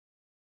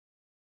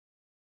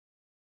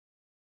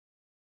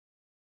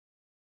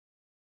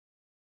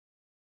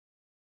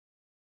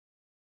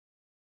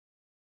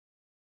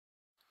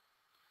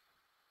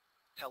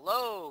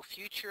Hello,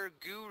 future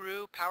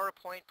guru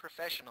PowerPoint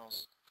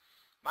professionals.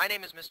 My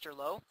name is Mr.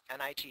 Lowe,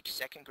 and I teach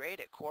second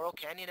grade at Coral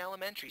Canyon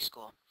Elementary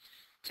School.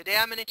 Today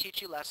I'm going to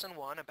teach you lesson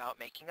 1 about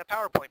making a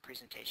PowerPoint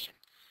presentation.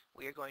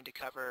 We are going to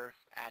cover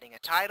adding a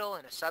title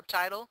and a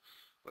subtitle.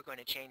 We're going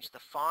to change the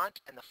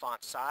font and the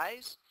font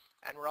size,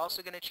 and we're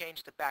also going to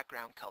change the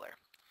background color.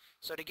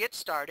 So to get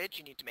started,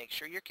 you need to make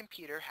sure your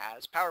computer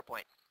has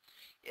PowerPoint.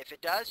 If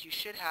it does, you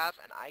should have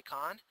an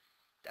icon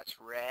that's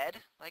red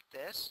like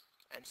this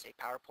and say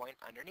PowerPoint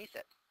underneath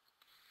it.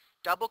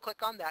 Double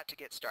click on that to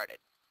get started.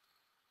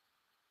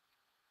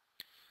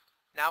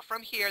 Now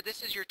from here,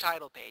 this is your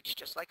title page.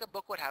 Just like a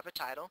book would have a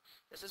title,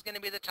 this is going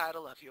to be the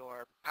title of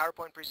your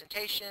PowerPoint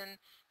presentation,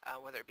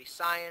 whether it be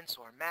science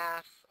or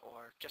math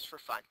or just for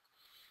fun.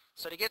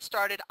 So to get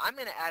started, I'm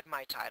going to add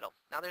my title.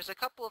 Now there's a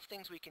couple of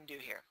things we can do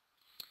here.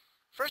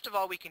 First of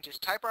all, we can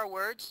just type our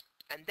words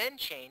and then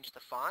change the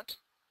font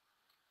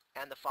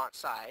and the font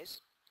size,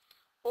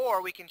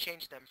 or we can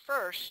change them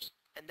first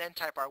and then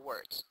type our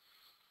words.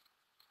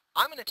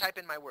 I'm going to type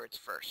in my words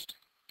first.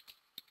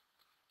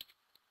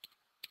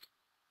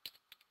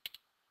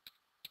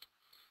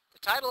 The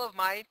title of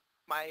my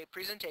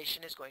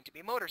presentation is going to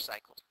be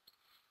motorcycles.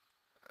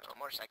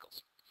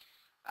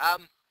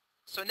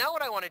 So now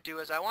what I want to do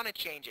is I want to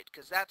change it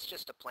because that's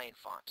just a plain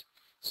font.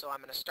 So I'm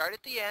going to start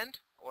at the end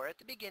or at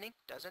the beginning,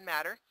 doesn't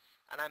matter,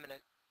 and I'm going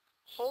to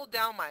hold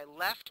down my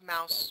left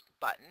mouse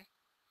button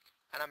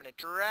and I'm going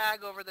to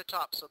drag over the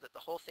top so that the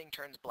whole thing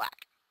turns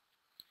black.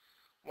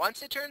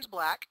 Once it turns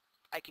black,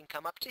 I can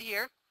come up to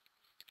here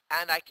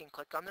and I can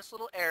click on this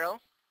little arrow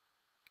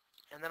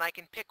and then I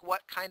can pick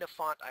what kind of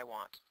font I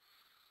want.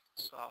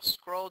 So I'll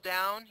scroll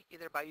down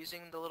either by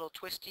using the little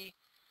twisty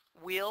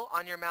wheel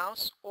on your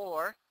mouse,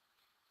 or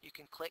you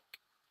can click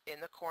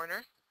in the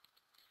corner.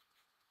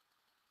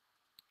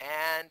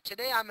 And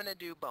today I'm going to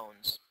do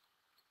bones.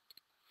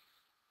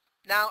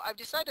 Now I've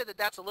decided that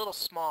that's a little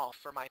small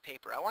for my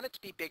paper. I want it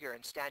to be bigger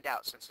and stand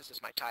out since this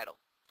is my title.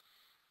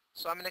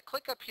 So I'm going to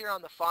click up here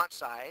on the font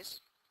size,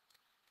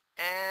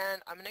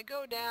 and I'm going to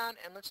go down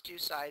and let's do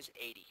size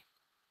 80.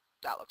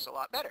 That looks a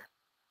lot better.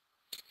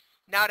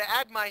 Now to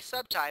add my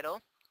subtitle,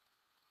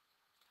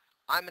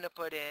 I'm going to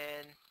put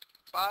in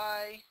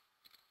by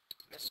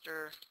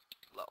Mr.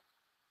 Lowe.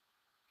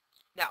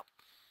 Now,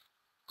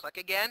 click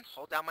again,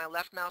 hold down my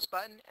left mouse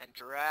button and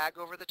drag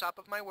over the top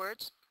of my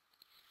words.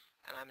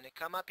 And I'm going to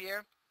come up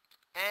here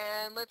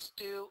and let's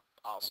do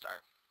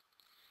All-Star.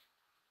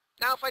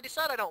 Now if I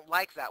decide I don't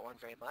like that one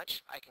very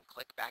much, I can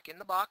click back in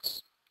the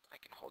box, I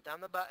can hold down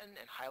the button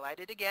and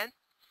highlight it again,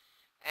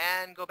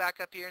 and go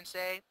back up here and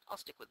say, I'll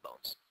stick with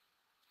bones.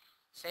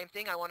 Same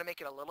thing, I want to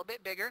make it a little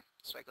bit bigger,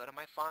 so I go to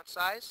my font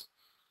size,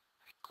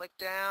 I click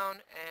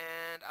down,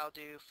 and I'll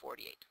do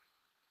 48.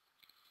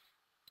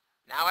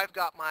 Now I've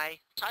got my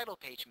title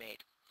page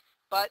made,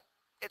 but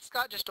it's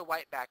got just a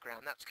white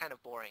background. That's kind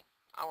of boring.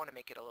 I want to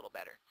make it a little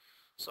better.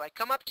 So I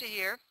come up to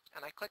here,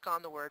 and I click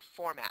on the word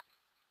Format.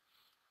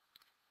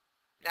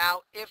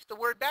 Now, if the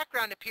word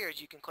background appears,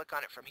 you can click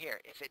on it from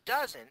here. If it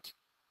doesn't,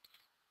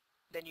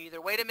 then you either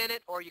wait a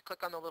minute or you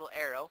click on the little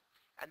arrow,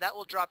 and that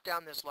will drop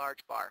down this large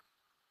bar.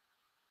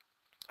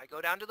 I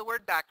go down to the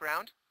word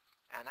background,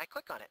 and I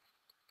click on it.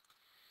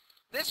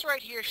 This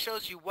right here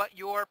shows you what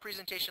your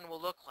presentation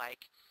will look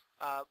like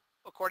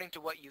according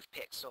to what you've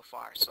picked so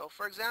far. So,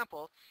 for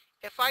example,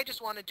 if I just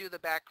want to do the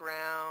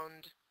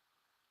background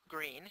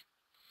green,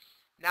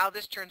 now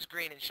this turns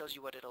green and shows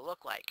you what it'll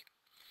look like.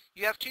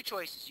 You have two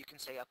choices. You can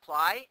say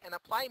apply, and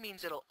apply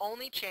means it'll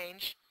only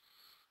change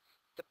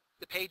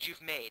the page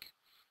you've made.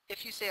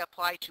 If you say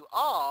apply to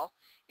all,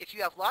 if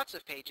you have lots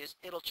of pages,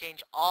 it'll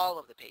change all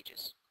of the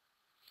pages.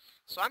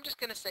 So I'm just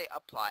going to say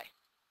apply.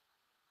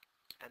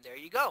 And there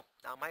you go.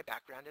 Now my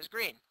background is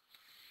green.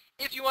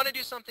 If you want to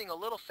do something a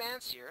little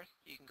fancier,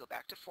 you can go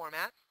back to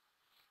Format,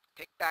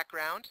 pick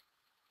Background.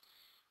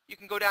 You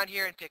can go down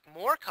here and pick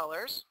more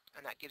colors,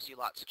 and that gives you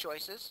lots of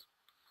choices.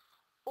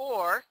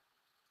 Or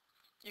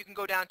you can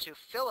go down to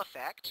Fill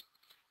Effect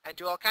and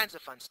do all kinds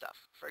of fun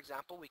stuff. For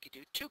example, we could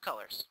do 2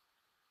 colors.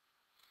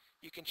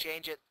 You can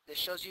change it. This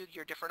shows you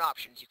your different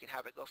options. You can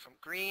have it go from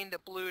green to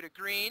blue to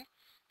green,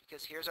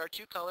 because here's our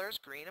 2 colors,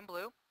 green and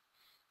blue.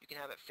 You can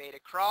have it fade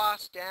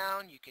across,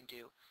 down. You can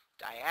do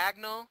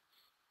diagonal,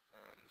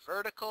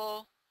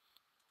 vertical,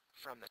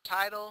 from the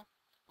title.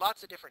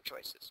 Lots of different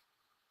choices.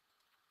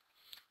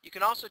 You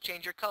can also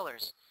change your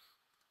colors.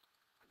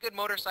 Good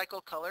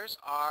motorcycle colors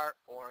are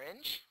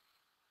orange.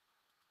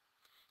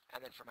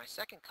 And then for my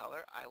second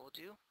color, I will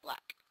do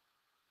black.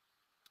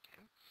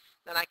 Okay.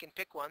 Then I can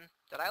pick one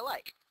that I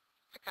like.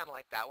 I kind of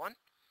like that one.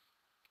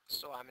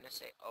 So I'm going to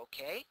say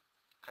OK,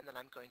 and then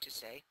I'm going to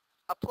say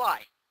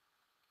Apply.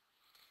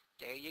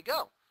 There you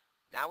go.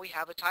 Now we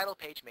have a title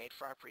page made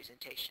for our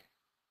presentation.